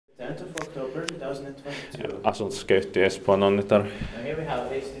10th of October 2022. Asuntoskeittiö Espoon onnitar. Now here we have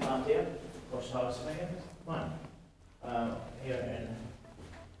Ristihaantie, Koivuhovi, one. Here in,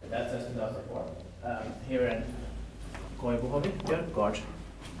 that's 2004. Here in Koivuhovi, Björkgård,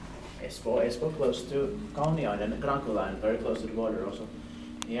 Espoo, close to Kauni Island, Krankula, very close to the border also.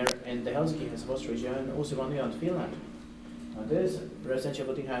 Here in the Helsinki region, Uusimaa, Finland. Now this residential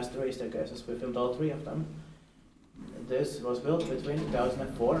building has 3 staircases. We filmed all 3 of them. This was built between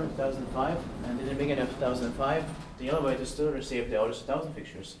 2004 and 2005, and in the beginning of 2005, the elevator still received the Otis 1000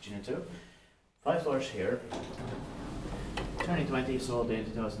 fixtures, Gina 2. 5 floors here. 2020 sold in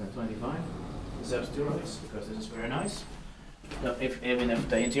 2025. Deserves 2 rights because this is very nice. No, even if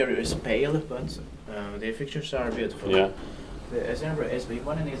the interior is pale, but the fixtures are beautiful. Yeah. The number is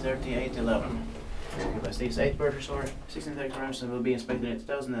B13811. Because these 8 burgers are 16 grams and will be inspected in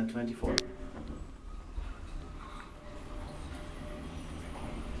 2024.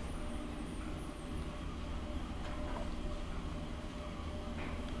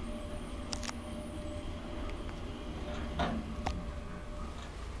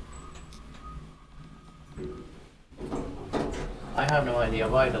 I have no idea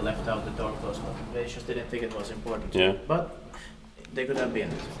why they left out the door close button. They just didn't think it was important. Yeah. But they could have been.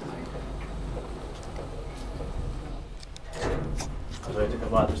 So it took a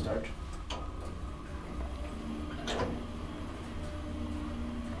while to start.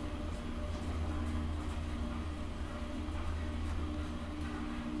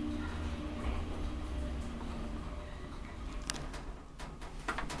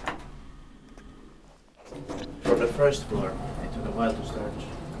 For the first floor, it took a while to start.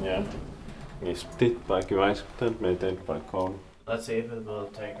 Yeah. Is dit by gewijzigd met dit by code? Let's see if it will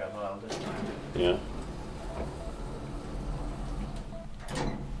take a while this time. Yeah.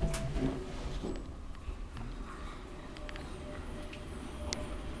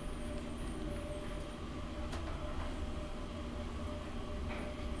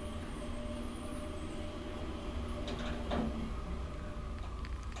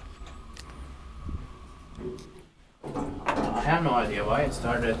 I have no idea why it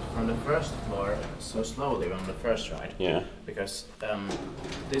started from the first floor so slowly on the first ride. Yeah. Because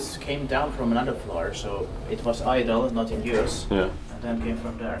this came down from another floor, so it was idle, not in use. Yeah. And then came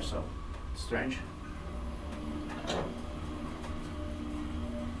from there, so it's strange.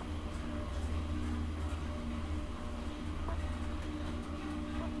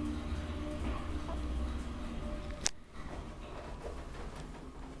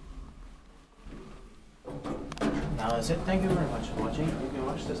 Now that's it. Thank you very much for watching. You can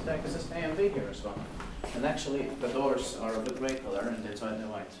watch this deck. This is AMV here as well. And actually, the doors are of the grey color and inside the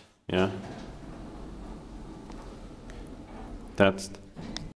white. Yeah. That's